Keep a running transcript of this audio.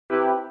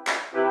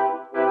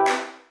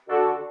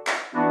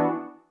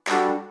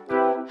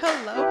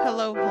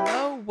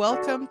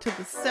welcome to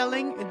the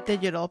Selling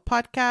Digital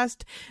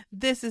podcast.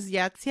 This is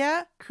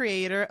Yatzia,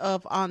 creator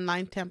of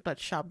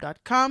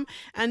OnlineTemplateShop.com,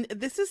 and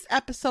this is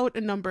episode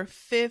number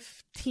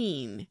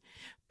 15.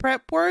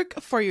 Prep work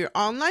for your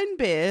online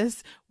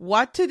biz,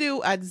 what to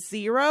do at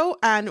 0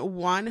 and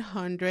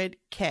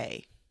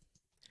 100K.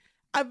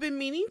 I've been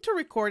meaning to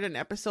record an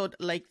episode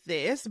like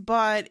this,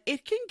 but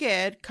it can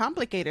get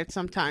complicated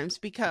sometimes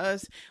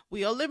because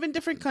we all live in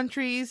different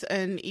countries,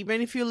 and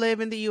even if you live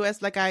in the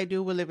US like I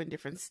do, we live in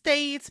different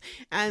states,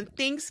 and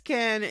things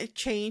can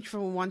change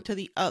from one to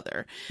the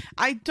other.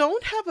 I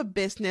don't have a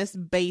business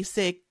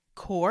basic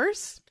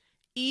course,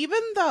 even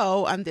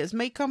though, and this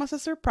may come as a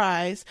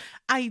surprise,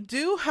 I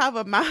do have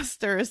a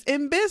master's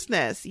in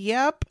business.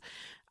 Yep,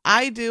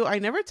 I do. I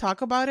never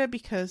talk about it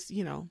because,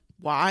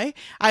 why?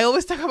 I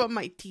always talk about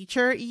my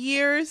teacher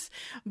years,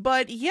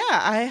 but yeah,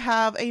 I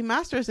have a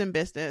master's in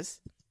business.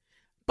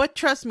 But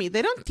trust me,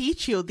 they don't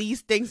teach you these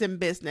things in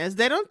business.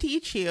 They don't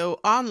teach you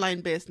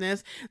online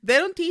business. They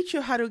don't teach you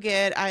how to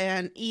get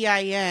an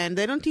EIN.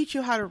 They don't teach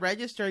you how to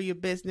register your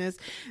business.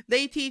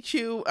 They teach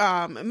you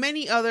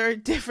many other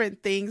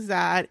different things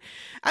that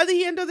at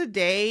the end of the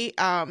day,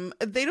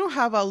 they don't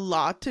have a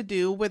lot to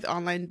do with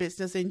online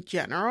business in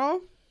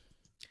general.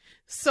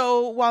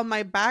 So while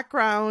my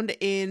background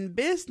in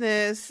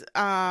business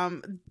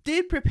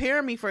did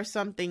prepare me for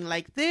something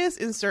like this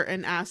in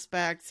certain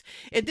aspects,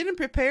 it didn't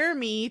prepare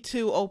me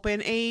to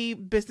open a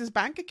business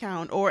bank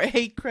account or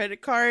a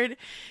credit card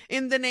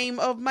in the name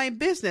of my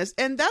business.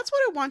 And that's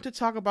what I want to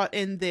talk about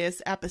in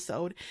this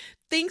episode.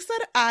 Things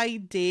that I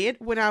did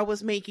when I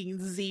was making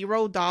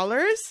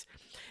 $0.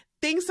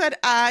 Things that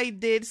I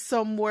did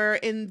somewhere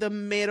in the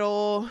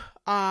middle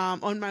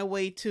on my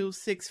way to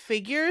six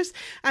figures,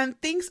 and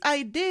things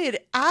I did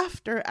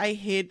after I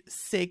hit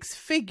six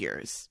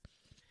figures.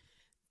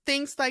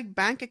 Things like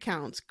bank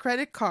accounts,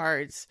 credit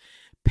cards,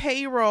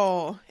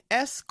 payroll,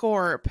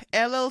 S-Corp,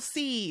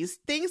 LLCs,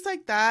 things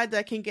like that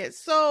can get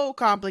so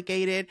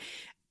complicated.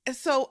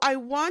 So I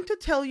want to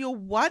tell you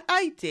what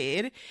I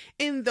did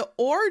in the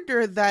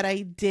order that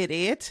I did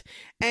it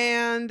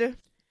and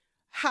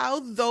how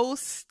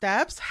those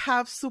steps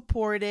have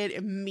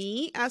supported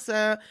me as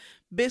a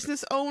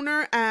business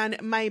owner and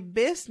my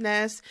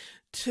business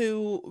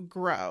to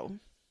grow.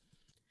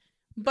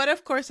 But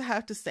of course, I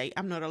have to say,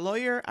 I'm not a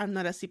lawyer. I'm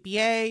not a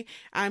CPA.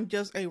 I'm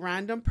just a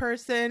random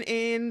person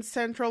in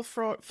Central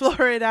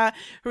Florida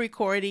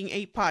recording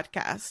a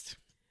podcast.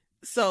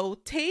 So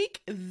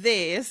take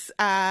this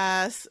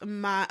as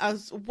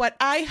what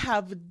I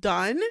have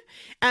done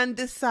and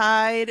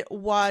decide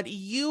what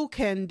you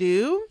can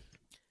do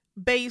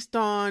based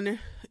on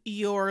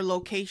your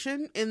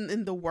location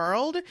in the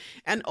world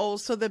and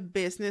also the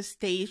business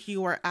stage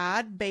you are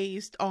at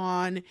based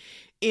on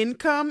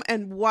income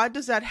and what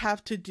does that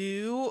have to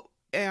do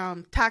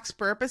tax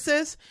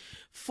purposes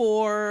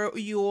for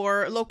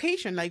your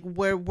location, like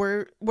where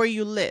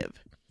you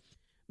live,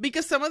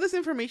 because some of this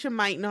information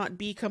might not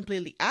be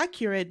completely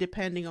accurate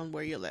depending on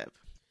where you live.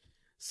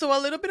 So a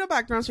little bit of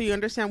background so you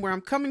understand where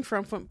I'm coming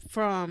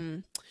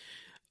from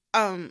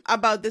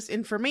about this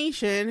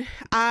information.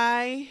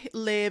 I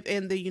live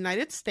in the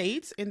United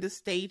States, in the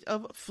state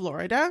of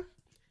Florida.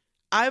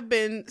 I've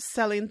been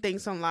selling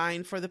things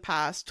online for the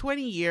past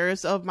 20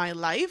 years of my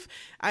life.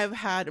 I've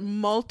had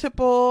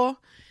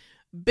multiple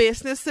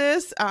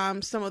businesses.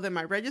 Some of them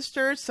I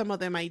registered, some of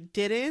them I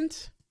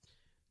didn't.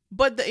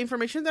 But the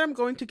information that I'm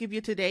going to give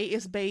you today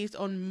is based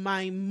on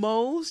my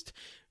most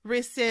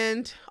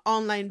recent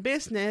online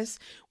business,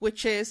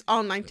 which is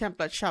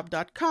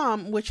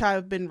OnlineTemplateShop.com, which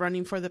I've been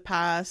running for the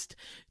past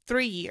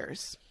 3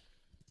 years,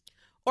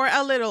 or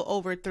a little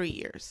over 3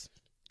 years.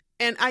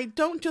 And I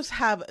don't just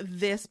have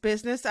this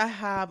business. I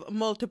have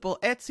multiple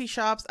Etsy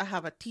shops. I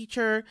have a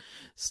teacher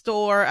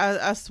store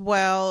as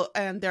well.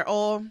 And they're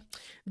all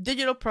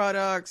digital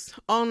products,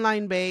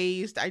 online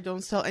based. I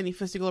don't sell any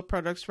physical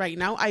products right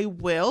now. I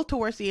will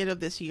towards the end of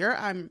this year.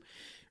 I'm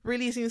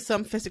releasing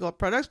some physical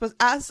products, but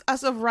as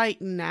of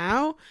right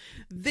now,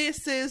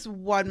 this is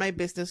what my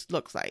business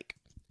looks like.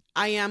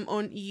 I am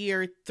on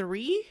year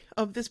 3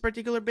 of this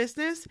particular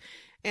business,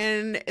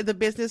 and the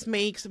business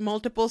makes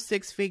multiple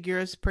six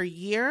figures per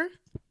year.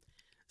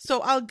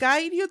 So I'll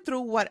guide you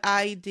through what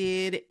I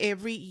did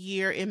every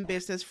year in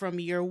business from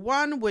year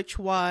 1, which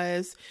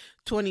was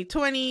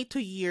 2020, to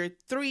year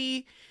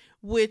 3,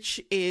 which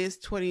is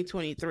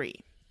 2023.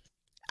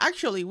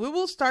 Actually, we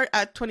will start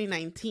at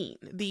 2019,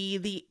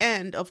 the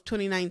end of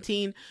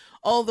 2019,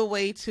 all the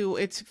way to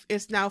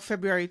it's now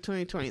February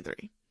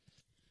 2023.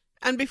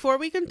 And before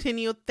we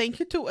continue, thank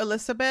you to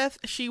Elizabeth.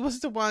 She was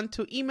the one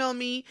to email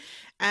me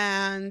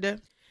and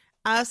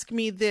ask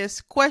me these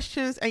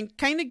questions and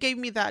kind of gave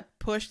me that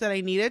push that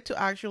I needed to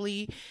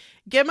actually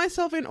get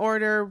myself in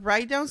order,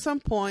 write down some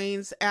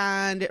points,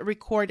 and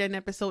record an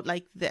episode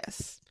like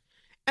this.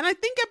 And I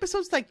think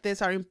episodes like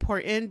this are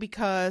important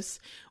because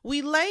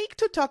we like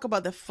to talk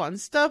about the fun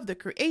stuff, the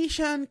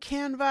creation,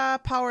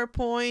 Canva,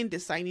 PowerPoint,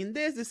 designing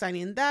this,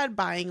 designing that,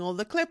 buying all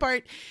the clip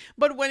art.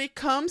 But when it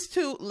comes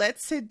to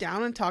let's sit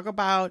down and talk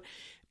about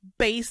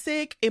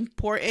basic,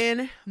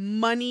 important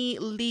money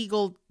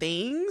legal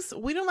things.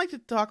 We don't like to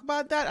talk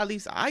about that. At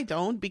least I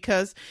don't,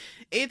 because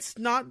it's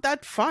not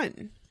that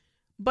fun.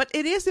 But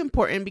it is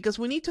important because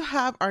we need to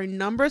have our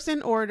numbers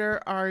in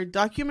order, our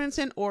documents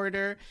in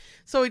order,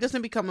 so it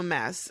doesn't become a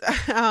mess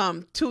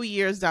 2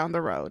 years down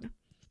the road.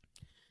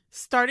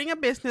 Starting a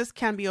business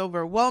can be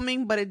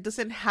overwhelming, but it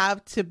doesn't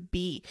have to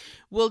be.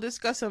 We'll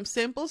discuss some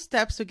simple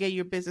steps to get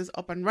your business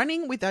up and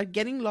running without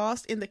getting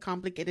lost in the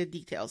complicated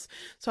details.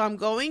 So I'm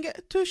going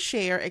to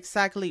share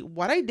exactly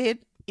what I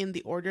did in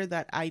the order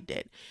that I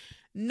did.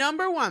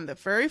 Number one, the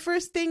very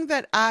first thing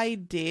that I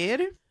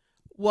did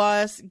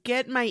was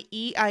get my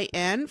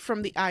EIN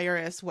from the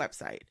IRS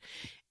website.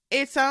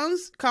 It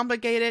sounds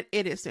complicated.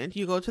 It isn't.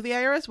 You go to the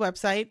IRS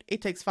website.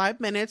 It takes 5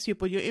 minutes. You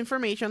put your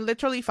information,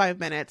 literally 5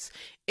 minutes.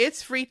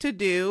 It's free to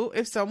do.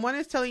 If someone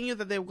is telling you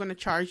that they're going to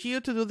charge you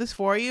to do this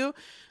for you,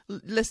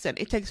 listen,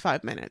 it takes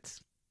 5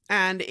 minutes.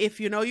 And if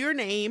you know your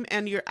name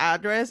and your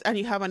address and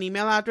you have an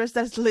email address,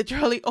 that's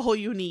literally all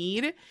you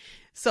need.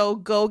 So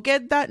go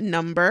get that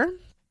number.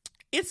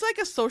 It's like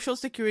a social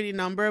security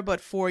number,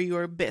 but for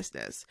your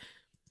business.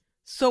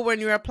 So when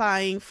you're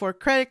applying for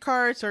credit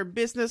cards or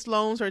business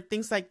loans or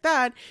things like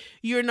that,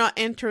 you're not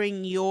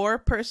entering your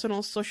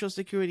personal social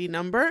security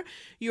number.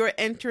 You're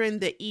entering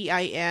the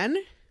EIN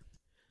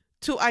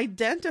to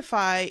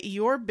identify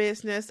your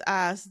business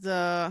as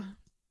the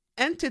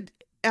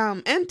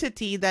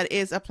entity that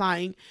is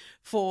applying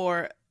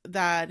for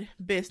that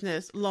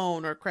business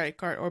loan or credit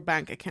card or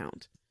bank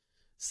account.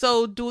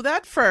 So do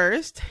that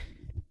first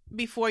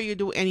before you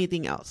do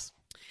anything else.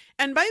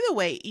 And by the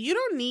way, you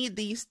don't need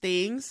these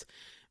things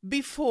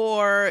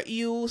before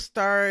you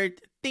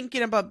start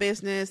thinking about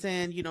business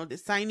and,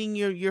 designing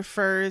your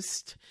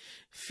first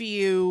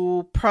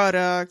few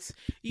products.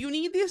 You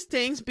need these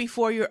things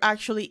before you're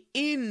actually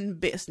in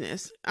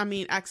business. I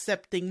mean,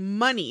 accepting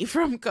money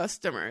from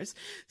customers.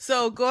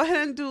 So go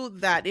ahead and do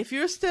that. If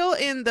you're still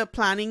in the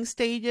planning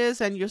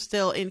stages and you're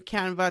still in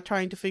Canva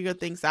trying to figure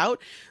things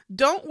out,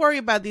 don't worry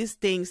about these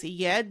things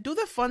yet. Do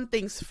the fun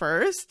things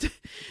first.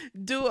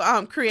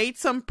 Create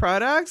some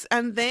products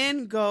and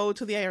then go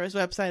to the IRS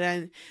website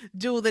and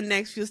do the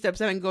next few steps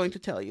that I'm going to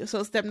tell you.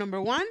 So step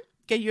number 1,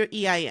 get your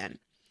EIN.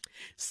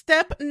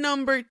 Step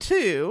number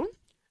 2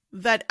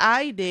 that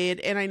I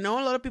did, and I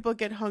know a lot of people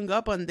get hung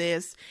up on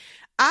this,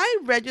 I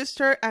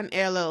register an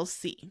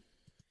LLC.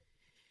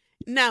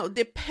 Now,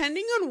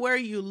 depending on where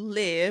you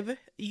live,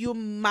 you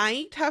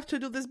might have to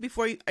do this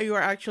before you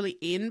are actually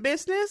in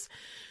business,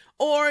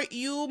 or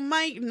you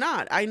might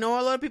not. I know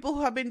a lot of people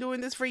who have been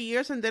doing this for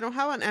years and they don't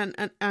have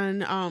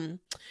an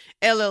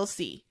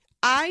LLC.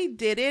 I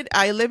did it.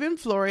 I live in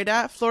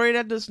Florida.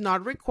 Florida does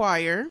not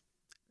require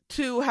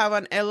to have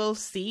an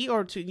LLC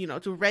or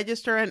to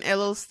register an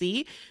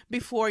LLC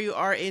before you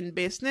are in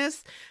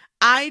business.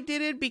 I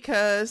did it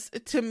because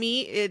to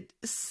me it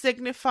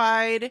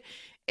signified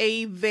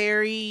a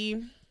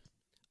very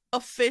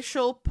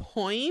official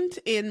point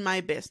in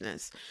my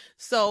business.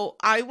 So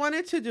I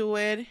wanted to do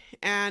it,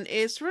 and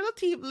it's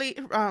relatively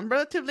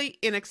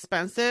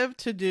inexpensive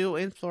to do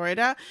in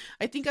Florida.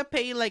 I think I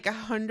paid like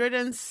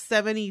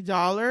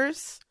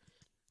 $170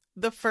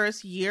 the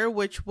first year,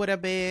 which would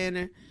have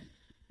been,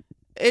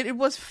 it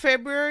was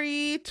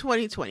February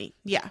 2020.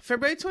 Yeah,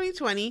 February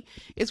 2020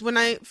 is when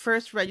I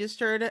first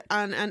registered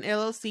on an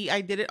LLC. I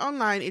did it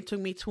online. It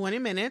took me 20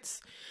 minutes.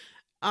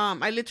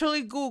 I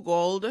literally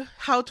Googled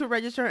how to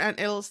register an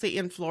LLC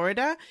in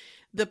Florida.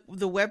 The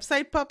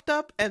website popped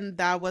up, and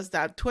that was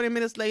that. 20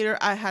 minutes later,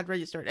 I had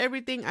registered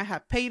everything. I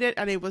had paid it,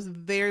 and it was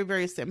very,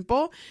 very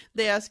simple.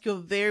 They ask you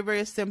very,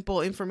 very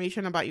simple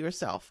information about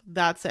yourself.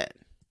 That's it.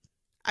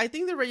 I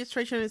think the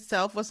registration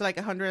itself was like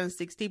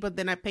 $160, but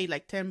then I paid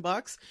like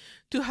 $10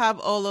 to have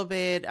all of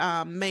it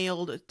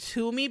mailed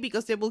to me,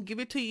 because they will give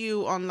it to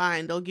you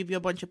online. They'll give you a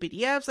bunch of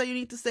PDFs that you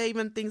need to save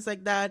and things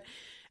like that.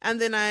 And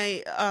then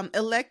I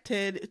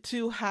elected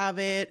to have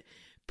it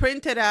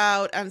printed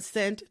out and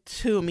sent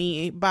to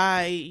me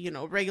by,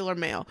 regular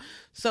mail.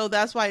 So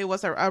that's why it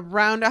was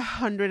around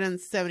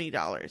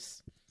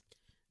 $170.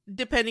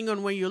 Depending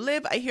on where you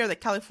live, I hear that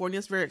California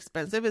is very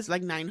expensive. It's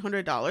like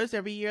 $900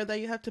 every year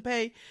that you have to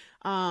pay.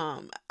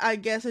 I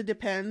guess it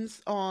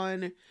depends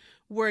on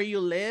where you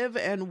live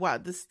and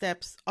what the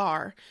steps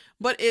are.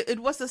 But it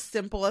was as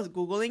simple as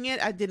Googling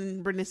it. I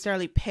didn't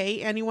necessarily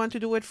pay anyone to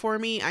do it for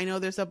me. I know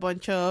there's a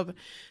bunch of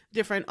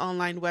different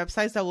online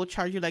websites that will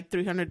charge you like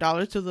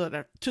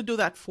 $300 to do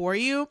that for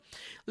you.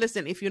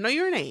 Listen, if you know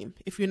your name,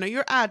 if you know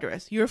your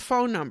address, your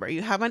phone number,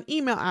 you have an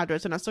email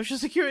address and a social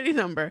security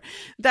number,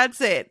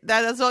 that's it.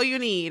 That's all you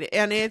need.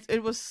 And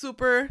it was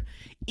super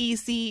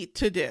easy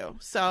to do.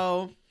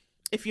 So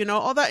if you know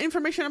all that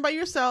information about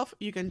yourself,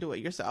 you can do it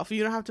yourself.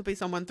 You don't have to pay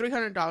someone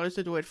 $300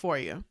 to do it for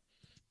you.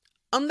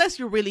 Unless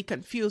you're really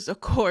confused, of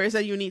course,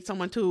 and you need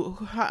someone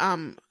to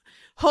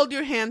hold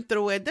your hand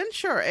through it, then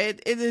sure,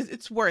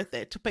 it's worth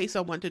it to pay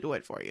someone to do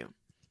it for you.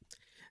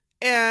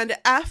 And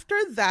after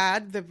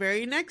that, the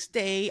very next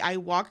day, I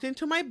walked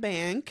into my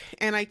bank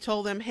and I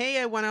told them, hey,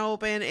 I want to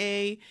open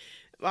a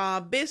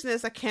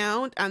business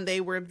account, and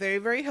they were very,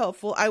 very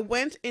helpful. I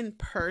went in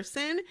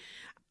person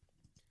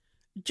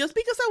just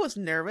because I was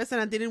nervous and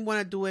I didn't want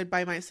to do it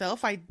by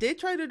myself. I did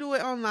try to do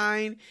it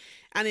online,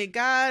 and it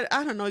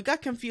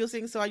got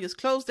confusing. So I just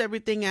closed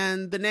everything,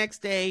 and the next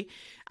day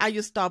I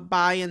just stopped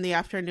by in the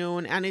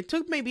afternoon, and it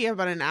took maybe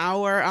about an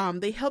hour.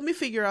 They helped me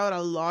figure out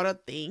a lot of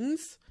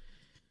things.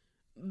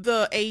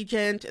 The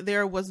agent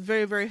there was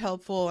very, very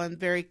helpful and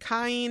very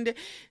kind.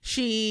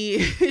 She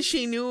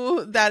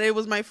knew that it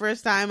was my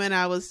first time and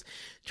I was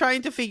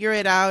trying to figure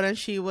it out, and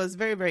she was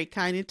very, very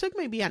kind. It took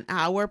maybe an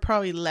hour,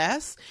 probably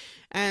less,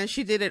 and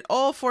she did it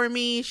all for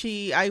me.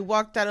 I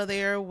walked out of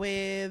there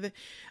with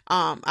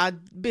a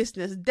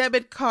business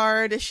debit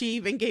card. She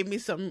even gave me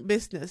some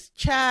business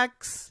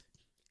checks.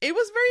 It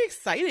was very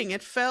exciting.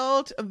 It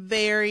felt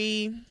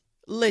very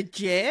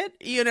legit.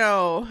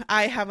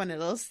 I have an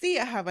LLC,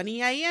 I have an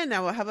EIN,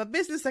 now I have a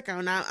business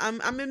account,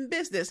 I'm in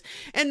business.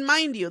 And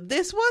mind you,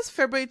 this was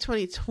February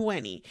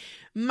 2020.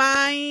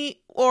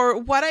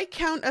 What I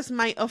count as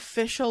my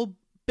official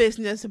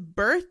business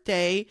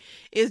birthday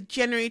is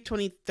January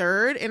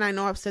 23rd. And I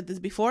know I've said this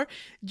before.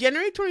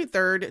 January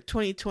 23rd,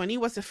 2020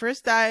 was the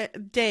first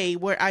day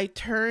where I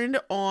turned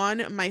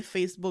on my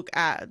Facebook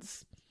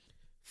ads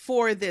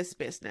for this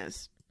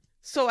business.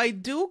 So I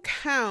do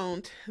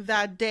count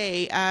that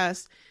day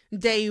as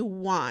day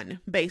one,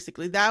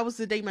 basically. That was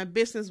the day my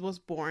business was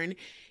born,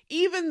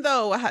 even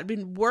though I had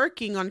been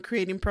working on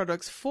creating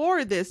products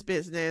for this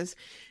business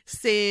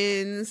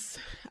since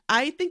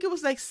I think it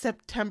was like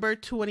September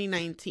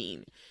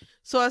 2019.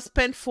 So I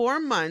spent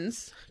 4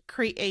 months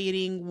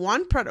creating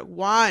one product,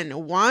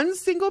 one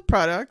single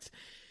product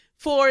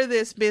for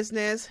this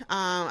business.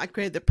 I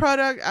created the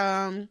product.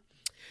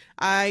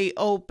 I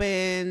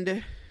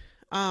opened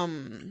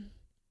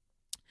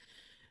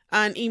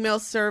an email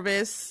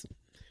service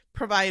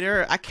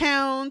provider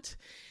account,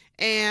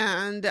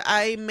 and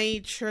I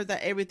made sure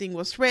that everything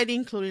was ready,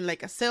 including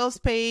like a sales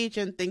page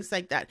and things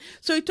like that.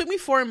 So it took me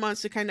 4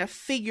 months to kind of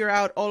figure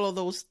out all of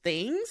those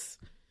things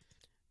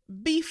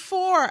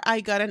before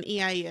I got an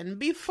EIN,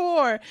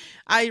 before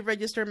I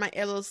registered my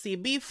LLC,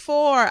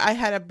 before I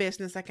had a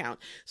business account.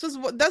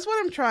 So that's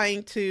what I'm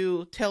trying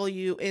to tell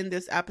you in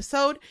this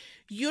episode.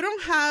 You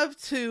don't have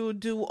to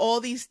do all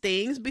these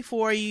things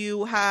before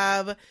you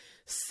have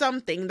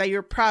something that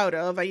you're proud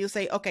of and you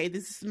say, okay,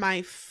 this is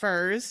my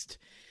first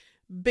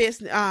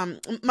business,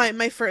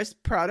 my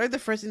first product, the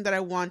first thing that I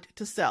want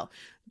to sell.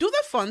 Do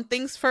the fun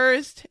things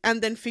first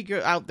and then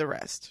figure out the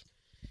rest.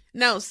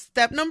 Now,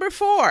 step number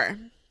 4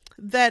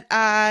 that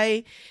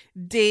I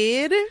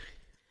did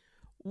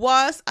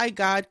was I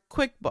got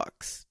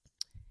QuickBooks,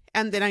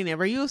 and then I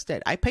never used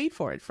it. I paid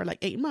for it for like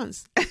 8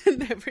 months and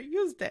never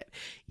used it.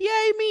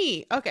 Yay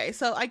me. Okay,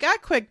 so I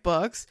got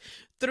QuickBooks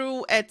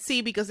through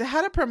Etsy because it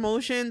had a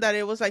promotion that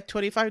it was like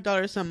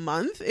 $25 a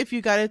month if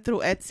you got it through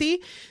Etsy.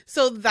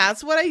 So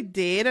that's what I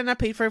did, and I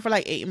paid for it for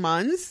like 8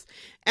 months,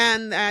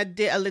 and I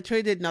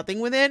literally did nothing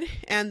with it.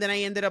 And then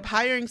I ended up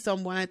hiring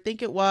someone. I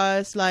think it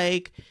was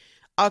like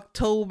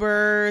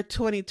October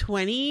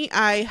 2020.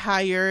 I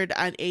hired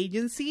an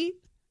agency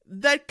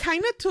that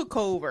kind of took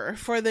over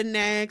for the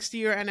next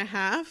year and a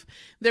half.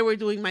 They were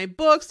doing my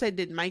books. They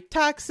did my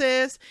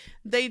taxes.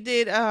 They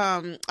did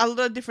a lot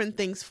of different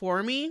things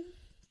for me,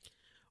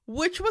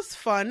 which was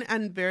fun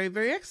and very,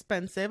 very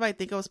expensive. I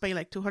think I was paying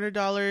like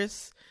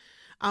 $200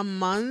 a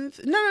month.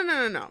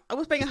 No. I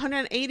was paying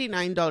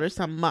 $189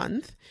 a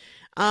month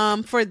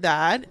for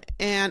that.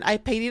 And I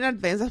paid in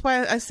advance. That's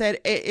why I said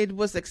it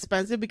was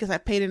expensive, because I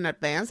paid in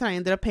advance. And I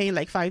ended up paying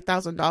like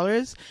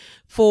 $5,000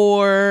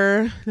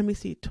 for, let me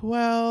see,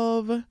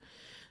 12.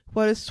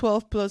 What is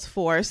 12 plus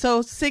 4?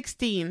 So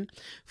 16.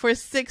 For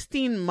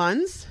 16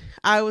 months,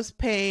 I was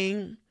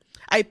paying...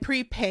 I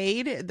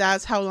prepaid.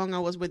 That's how long I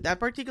was with that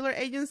particular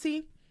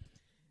agency.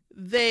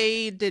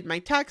 They did my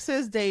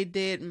taxes. They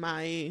did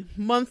my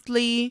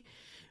monthly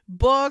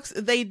books.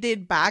 They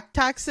did back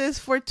taxes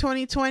for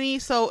 2020.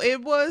 So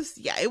it was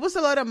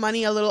a lot of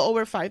money, a little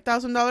over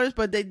 $5,000,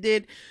 but they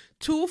did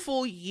 2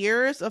 full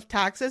years of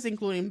taxes,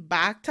 including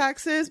back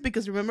taxes.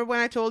 Because remember when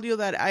I told you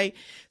that I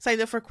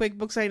signed up for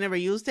QuickBooks, I never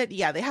used it?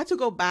 Yeah, they had to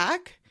go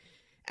back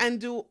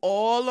and do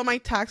all of my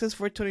taxes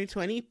for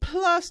 2020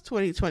 plus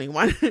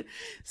 2021.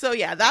 So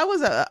yeah, that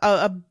was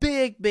a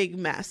big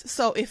mess.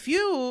 So if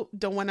you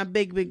don't want a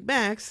big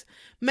mess,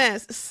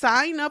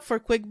 sign up for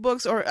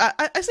QuickBooks, or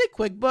I say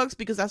QuickBooks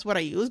because that's what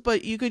I use,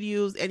 but you could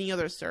use any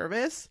other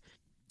service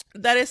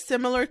that is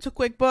similar to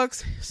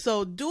QuickBooks.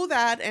 So do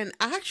that and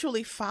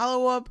actually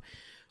follow up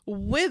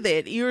with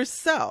it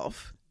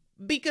yourself.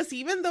 Because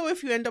even though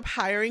if you end up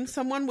hiring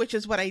someone, which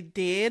is what I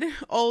did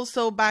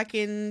also back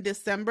in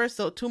December,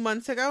 so 2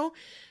 months ago,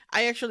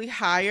 I actually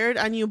hired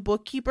a new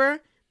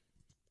bookkeeper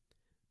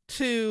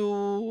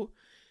to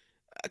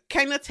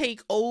kind of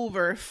take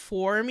over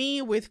for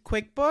me with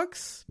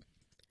QuickBooks.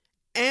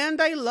 And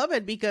I love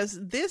it because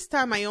this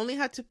time I only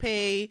had to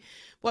pay,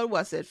 what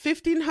was it,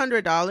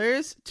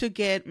 $1,500 to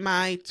get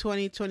my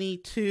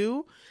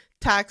 2022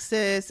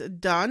 taxes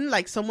done,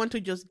 like someone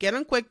to just get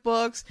on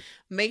QuickBooks,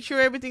 make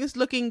sure everything is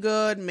looking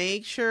good,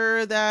 make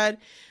sure that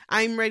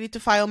I'm ready to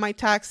file my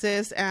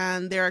taxes,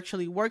 and they're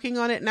actually working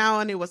on it now.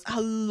 And it was a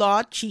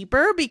lot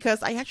cheaper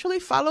because I actually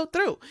followed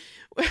through.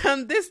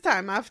 And this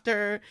time,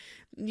 after,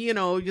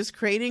 just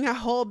creating a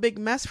whole big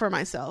mess for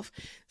myself.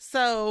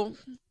 So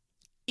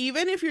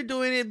even if you're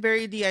doing it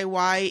very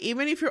DIY,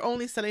 even if you're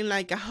only selling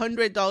like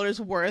 $100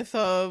 worth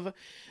of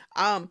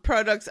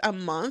products a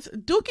month,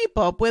 do keep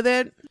up with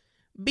it,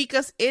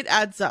 because it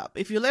adds up.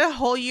 If you let a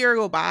whole year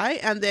go by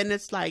and then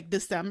it's like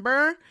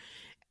December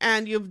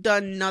and you've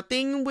done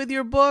nothing with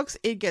your books,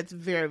 it gets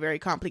very, very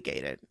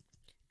complicated.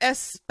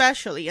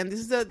 Especially, and this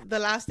is the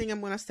last thing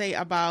I'm going to say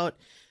about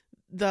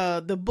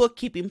the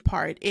bookkeeping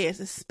part, is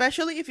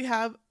especially if you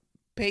have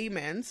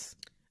payments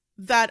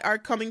that are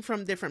coming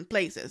from different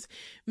places,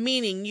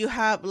 meaning you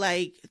have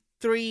like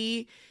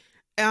 3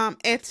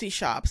 Etsy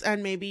shops,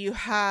 and maybe you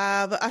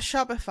have a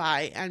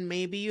Shopify, and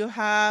maybe you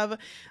have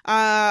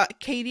a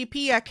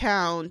KDP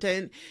account,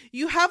 and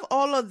you have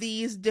all of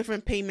these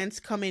different payments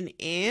coming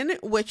in,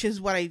 which is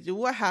what I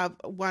do. I have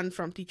one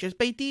from Teachers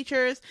Pay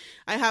Teachers.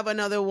 I have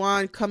another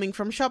one coming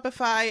from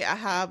Shopify. I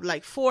have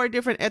like 4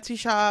 different Etsy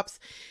shops,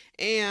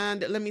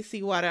 and let me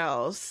see what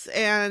else.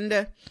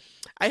 And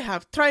I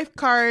have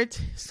Thrivecart,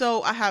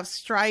 so I have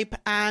Stripe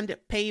and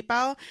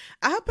PayPal.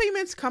 I have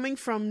payments coming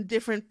from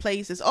different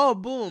places. Oh,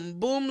 Boom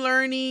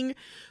Learning,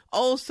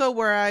 also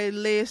where I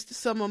list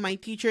some of my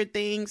teacher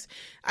things.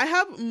 I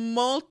have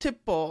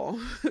multiple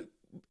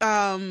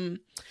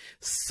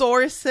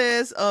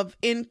sources of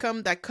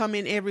income that come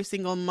in every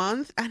single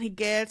month, and it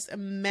gets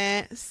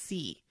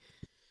messy.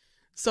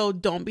 So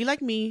don't be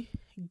like me.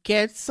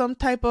 Get some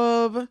type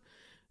of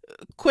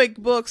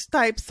QuickBooks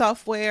type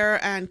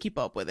software and keep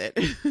up with it.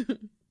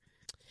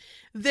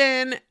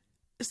 Then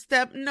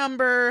step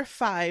number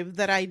 5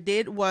 that I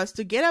did was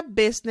to get a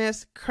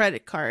business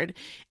credit card.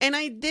 And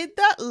I did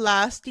that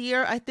last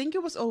year. I think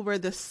it was over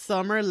the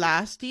summer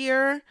last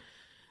year.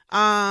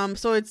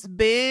 So it's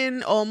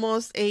been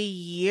almost a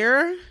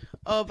year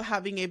of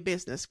having a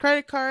business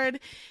credit card.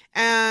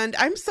 And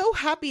I'm so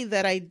happy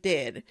that I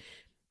did,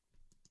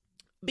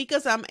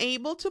 because I'm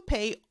able to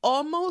pay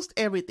almost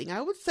everything.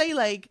 I would say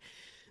like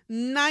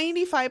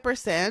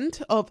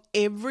 95% of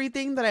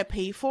everything that I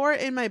pay for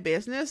in my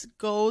business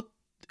goes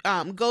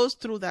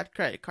through that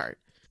credit card.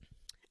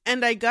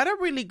 And I got a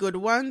really good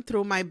one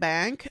through my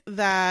bank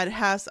that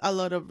has a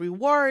lot of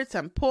rewards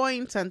and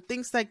points and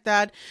things like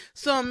that.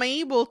 So I'm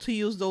able to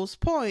use those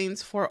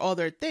points for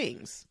other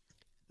things.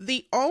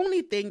 The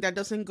only thing that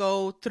doesn't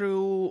go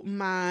through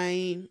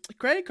my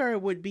credit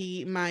card would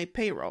be my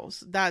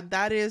payrolls.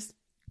 That is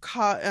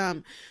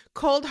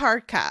cold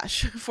hard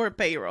cash for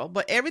payroll.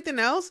 But everything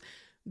else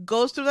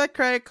goes through that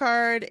credit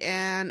card,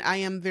 and I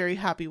am very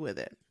happy with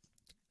it.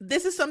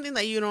 This is something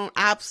that you don't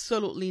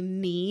absolutely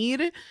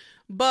need,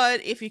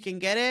 but if you can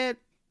get it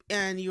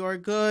and you're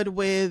good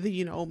with,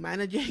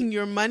 managing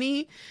your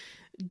money,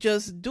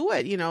 just do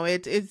it.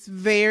 It's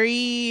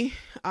very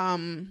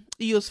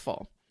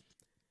useful.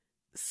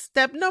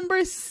 Step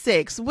number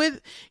 6 step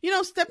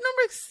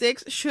number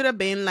 6 should have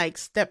been like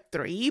step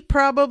 3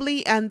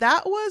 probably, and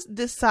that was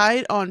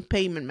decide on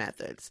payment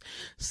methods.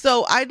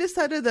 So I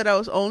decided that I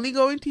was only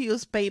going to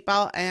use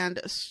PayPal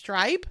and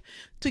Stripe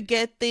to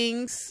get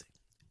things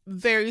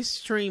very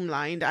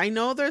streamlined. I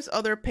know there's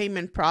other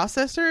payment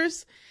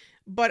processors,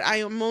 but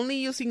I am only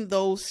using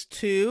those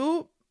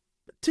 2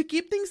 to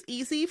keep things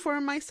easy for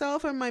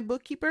myself and my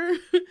bookkeeper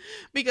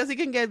because it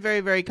can get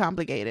very, very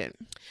complicated.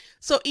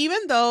 So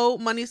even though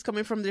money is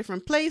coming from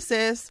different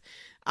places,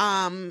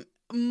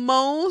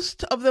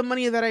 most of the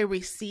money that I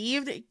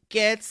received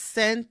gets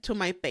sent to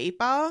my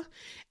PayPal,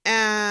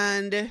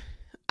 and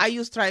I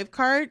use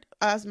Thrivecart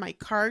as my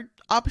card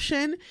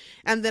option,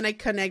 and then I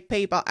connect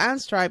PayPal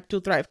and Stripe to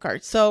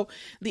Thrivecart. So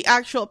the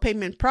actual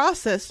payment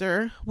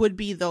processor would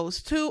be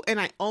those 2,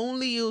 and I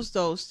only use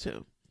those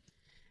 2.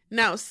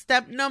 Now,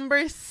 step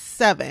number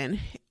 7,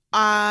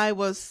 I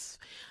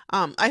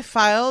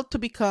filed to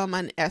become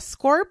an S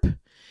Corp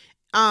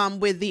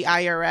with the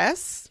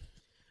IRS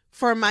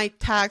for my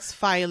tax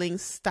filing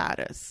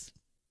status.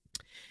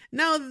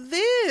 Now,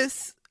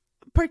 this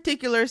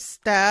particular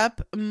step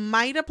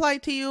might apply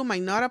to you,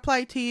 might not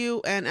apply to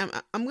you, and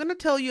I'm going to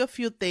tell you a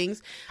few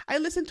things. I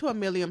listened to a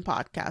million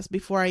podcasts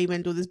before I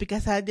even do this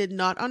because I did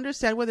not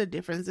understand what the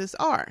differences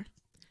are.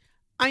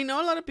 I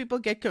know a lot of people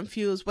get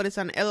confused what is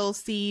an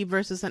LLC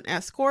versus an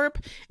S Corp,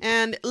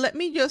 and let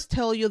me just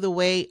tell you the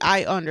way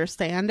I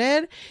understand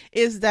it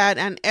is that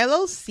an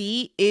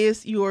LLC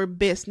is your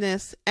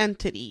business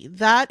entity.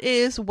 That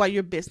is what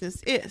your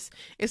business is.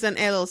 It's an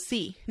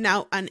LLC.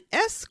 Now, an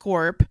S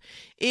Corp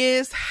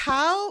is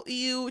how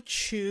you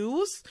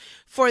choose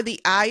for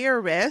the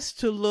IRS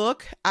to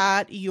look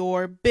at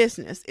your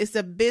business. It's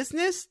a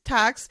business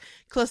tax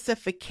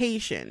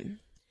classification.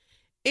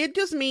 It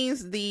just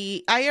means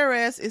the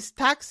IRS is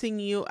taxing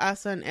you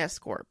as an S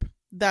Corp.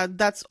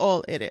 That's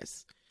all it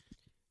is.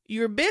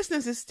 Your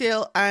business is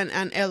still an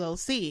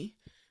LLC,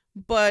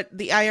 but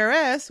the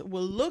IRS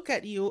will look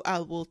at you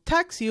and will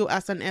tax you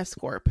as an S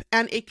Corp,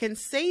 and it can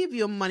save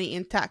you money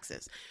in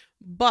taxes.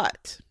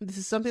 But this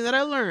is something that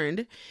I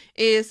learned,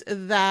 is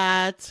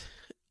that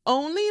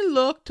only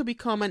look to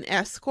become an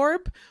S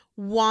Corp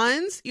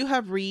once you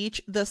have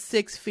reached the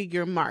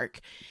 6-figure mark.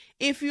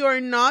 If you're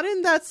not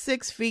in that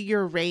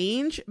 6-figure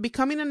range,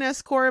 becoming an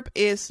S Corp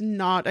is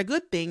not a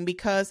good thing,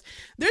 because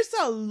there's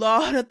a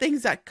lot of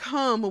things that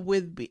come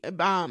with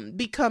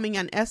becoming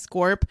an S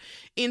Corp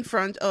in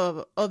front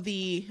of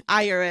the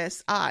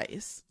IRS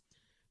eyes.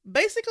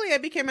 Basically, I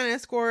became an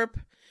S Corp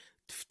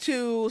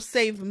to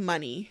save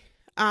money.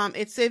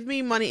 It saved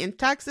me money in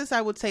taxes.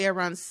 I would say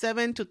around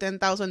 $7,000 to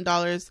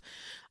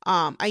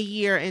 $10,000 a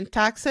year in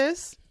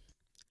taxes.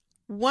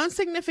 One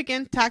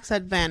significant tax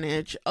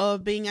advantage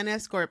of being an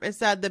S Corp is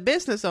that the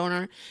business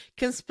owner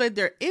can split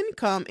their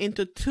income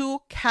into 2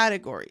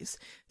 categories: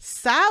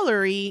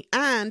 salary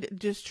and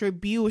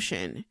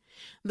distribution.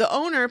 The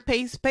owner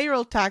pays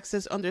payroll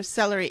taxes on their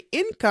salary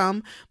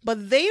income,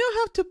 but they don't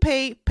have to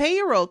pay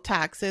payroll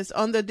taxes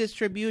on the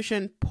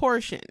distribution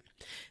portion.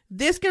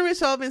 This can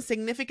result in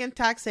significant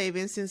tax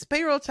savings, since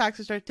payroll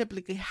taxes are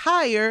typically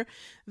higher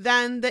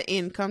than the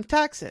income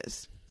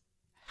taxes.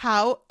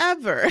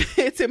 However,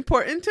 it's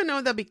important to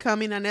know that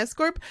becoming an S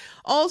Corp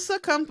also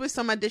comes with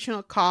some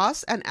additional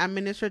costs and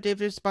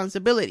administrative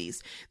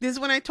responsibilities. This is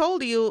when I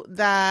told you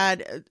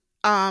that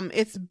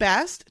it's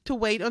best to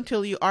wait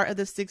until you are at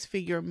the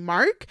 6-figure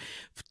mark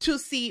to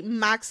see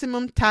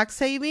maximum tax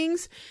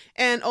savings,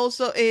 and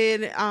also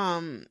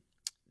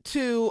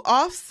to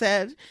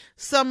offset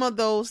some of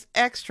those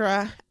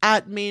extra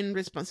admin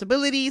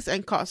responsibilities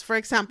and costs. For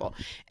example,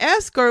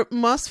 S Corp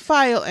must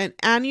file an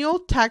annual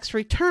tax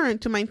return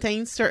to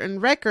maintain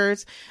certain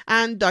records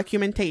and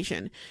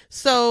documentation.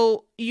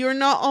 So you're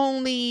not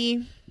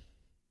only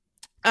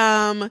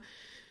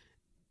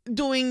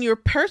doing your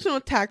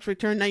personal tax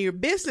return, now your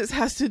business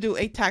has to do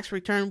a tax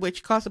return,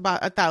 which costs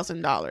about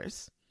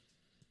 $1,000.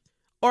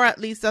 Or at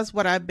least that's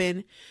what I've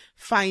been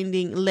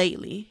finding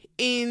lately.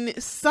 In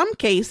some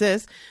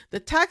cases, the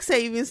tax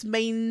savings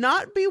may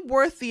not be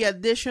worth the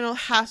additional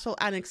hassle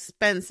and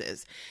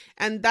expenses.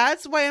 And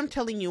that's why I'm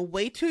telling you,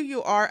 wait till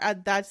you are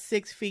at that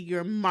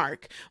 6-figure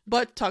mark.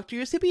 But talk to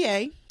your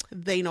CPA.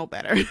 They know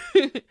better.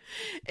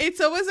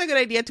 It's always a good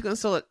idea to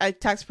consult a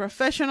tax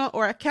professional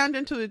or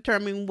accountant to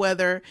determine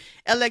whether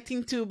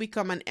electing to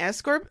become an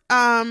S Corp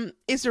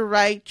is the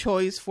right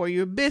choice for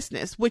your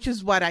business, which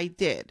is what I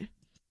did.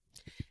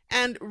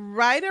 And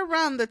right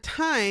around the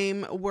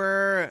time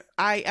where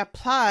I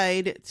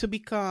applied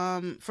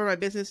for my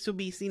business to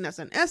be seen as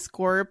an S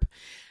Corp,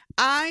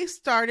 I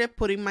started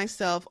putting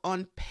myself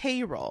on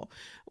payroll.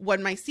 What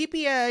my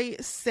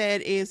CPA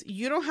said is,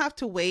 you don't have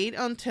to wait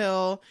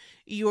until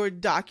your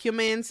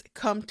documents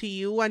come to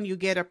you and you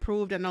get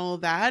approved and all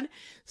that.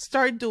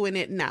 Start doing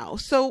it now.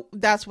 So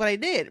that's what I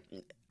did.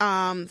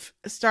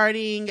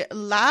 Starting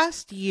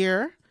last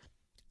year,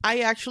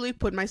 I actually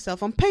put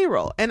myself on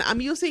payroll, and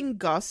I'm using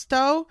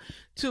Gusto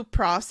to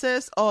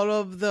process all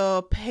of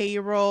the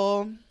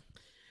payroll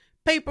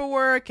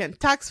paperwork and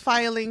tax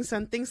filings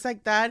and things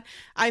like that.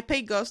 I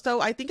pay Gusto.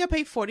 I think I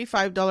pay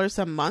 $45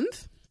 a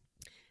month,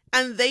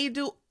 and they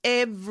do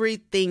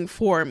everything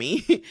for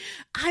me.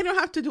 I don't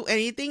have to do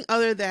anything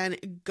other than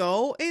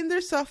go in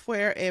their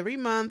software every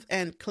month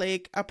and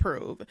click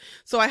approve.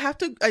 So I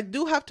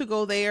do have to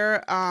go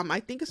there.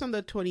 I think it's on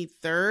the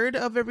 23rd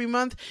of every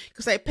month,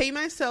 because I pay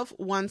myself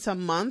once a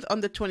month.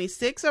 On the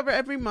 26th of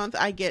every month,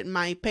 I get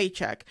my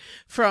paycheck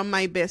from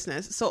my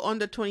business. So on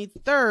the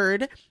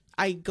 23rd,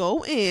 I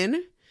go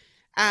in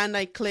and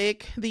I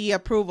click the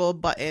approval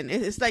button.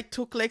 It's like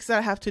 2 clicks that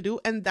I have to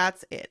do, and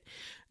that's it.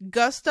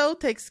 Gusto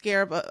takes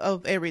care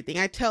of everything.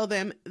 I tell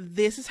them,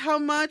 this is how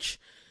much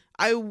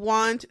I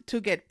want to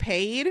get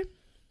paid,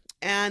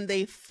 and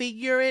they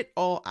figure it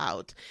all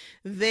out.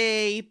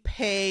 They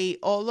pay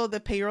all of the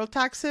payroll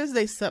taxes.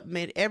 They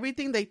submit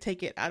everything. They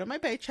take it out of my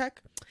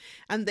paycheck,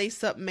 and they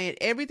submit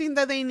everything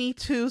that they need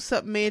to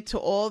submit to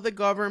all the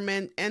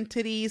government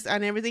entities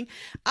and everything.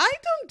 I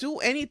don't do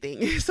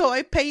anything. So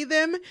I pay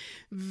them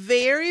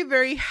very,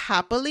 very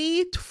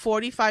happily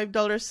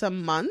 $45 a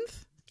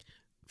month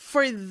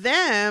for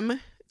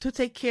them to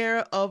take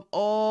care of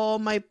all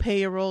my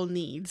payroll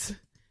needs.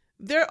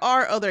 There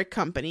are other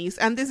companies,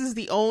 and this is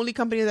the only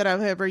company that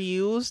I've ever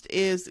used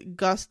is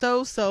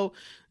Gusto. So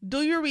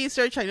do your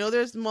research. I know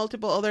there's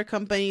multiple other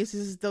companies.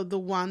 This is the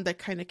one that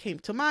kind of came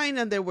to mind,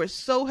 and they were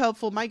so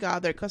helpful. My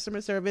God, their customer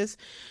service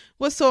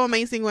was so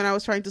amazing when I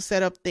was trying to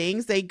set up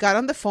things. They got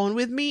on the phone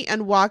with me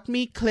and walked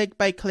me click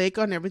by click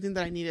on everything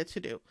that I needed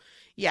to do.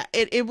 Yeah,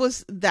 it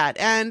was that.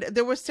 And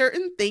there were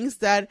certain things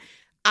that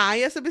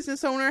I, as a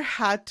business owner,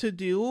 had to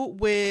do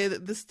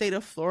with the state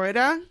of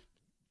Florida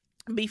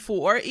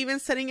before even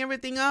setting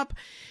everything up.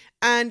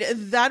 And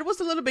that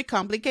was a little bit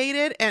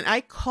complicated. And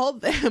I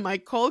called them. I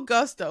called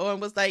Gusto and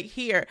was like,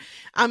 here,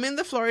 I'm in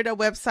the Florida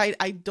website.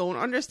 I don't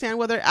understand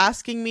what they're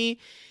asking me.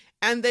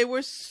 And they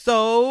were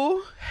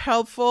so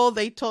helpful.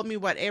 They told me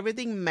what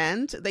everything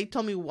meant. They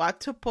told me what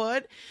to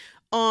put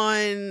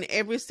on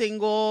every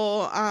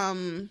single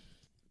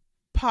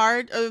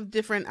part of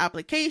different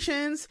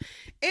applications.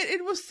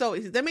 It was so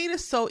easy. They made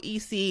it so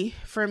easy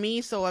for me.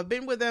 So I've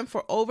been with them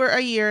for over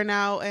a year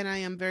now, and I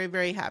am very,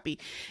 very happy.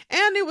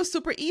 And it was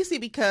super easy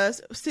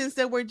because since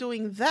they were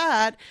doing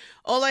that,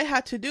 all I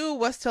had to do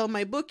was tell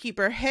my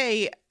bookkeeper,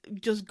 hey,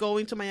 just go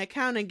into my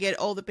account and get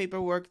all the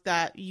paperwork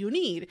that you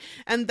need.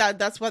 And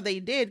that's what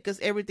they did, because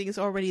everything is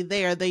already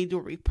there. They do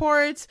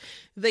reports,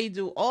 they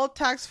do all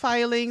tax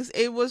filings.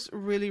 It was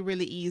really,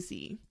 really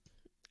easy.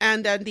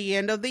 And at the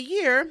end of the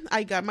year,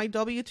 I got my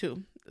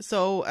W-2.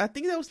 So I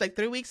think that was like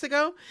 3 weeks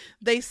ago.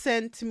 They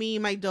sent me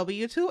my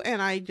W-2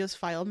 and I just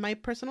filed my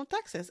personal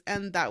taxes.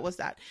 And that was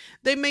that.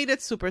 They made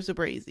it super,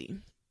 super easy.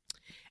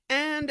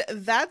 And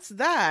that's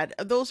that.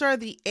 Those are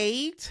the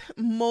 8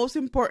 most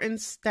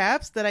important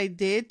steps that I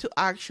did to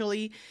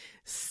actually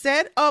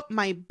set up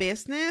my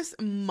business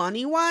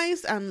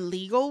money-wise and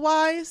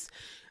legal-wise.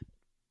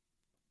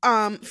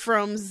 From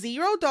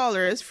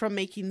 $0, from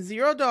making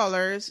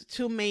 $0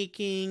 to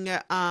making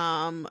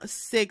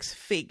 6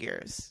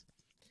 figures.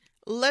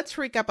 Let's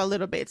recap a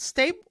little bit.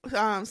 Step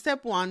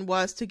 1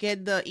 was to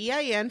get the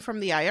EIN from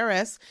the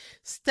IRS.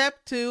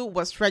 Step 2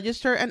 was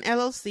register an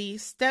LLC.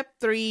 Step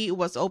 3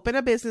 was open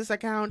a business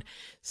account.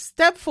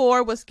 Step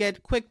 4 was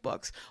get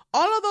QuickBooks.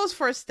 All of those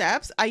 4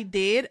 steps I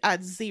did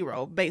at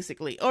 0,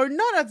 basically, or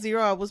not at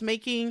 0. I was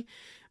making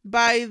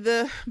by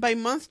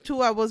month 2,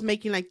 I was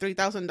making like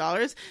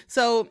 $3,000.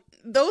 So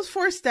those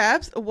 4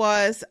 steps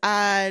was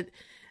at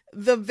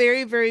the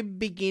very, very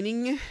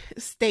beginning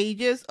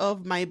stages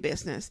of my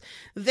business.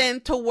 Then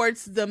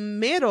towards the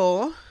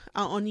middle,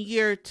 on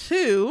year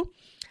 2,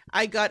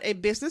 I got a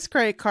business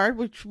credit card,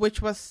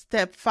 which was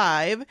step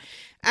 5,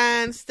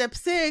 and step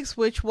 6,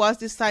 which was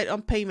decide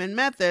on payment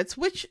methods,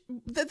 which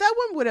that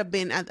one would have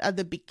been at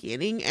the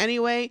beginning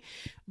anyway.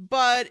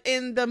 But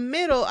in the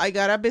middle, I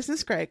got a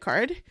business credit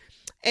card.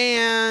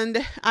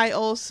 And I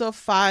also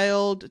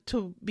filed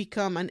to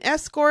become an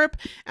S Corp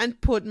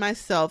and put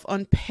myself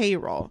on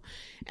payroll.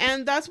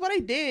 And that's what I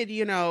did,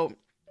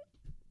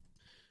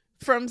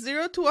 from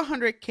 0 to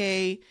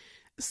 100K.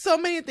 So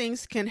many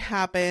things can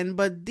happen,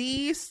 but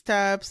these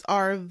steps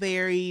are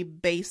very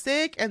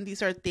basic, and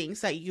these are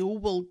things that you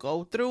will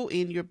go through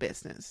in your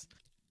business.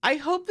 I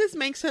hope this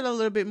makes it a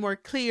little bit more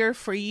clear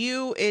for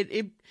you.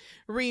 It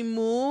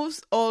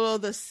removes all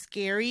of the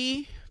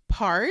scary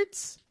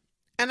parts.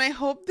 And I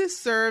hope this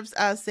serves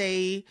as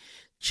a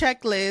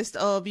checklist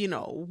of,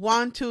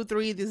 1, 2,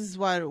 3, this is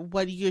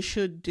what you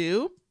should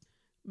do.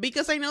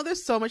 Because I know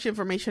there's so much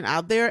information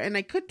out there, and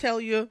I could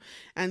tell you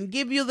and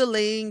give you the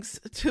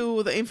links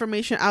to the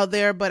information out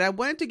there, but I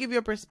wanted to give you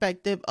a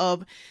perspective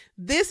of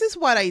this is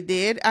what I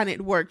did and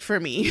it worked for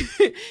me.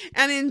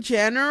 And in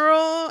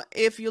general,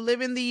 if you live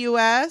in the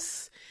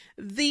US,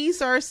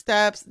 these are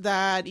steps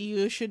that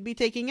you should be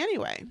taking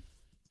anyway.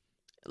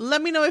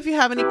 Let me know if you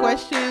have any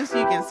questions.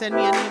 You can send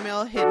me an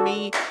email, hit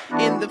me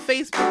in the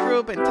Facebook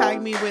group, and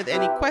tag me with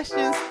any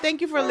questions.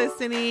 Thank you for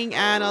listening,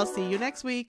 and I'll see you next week.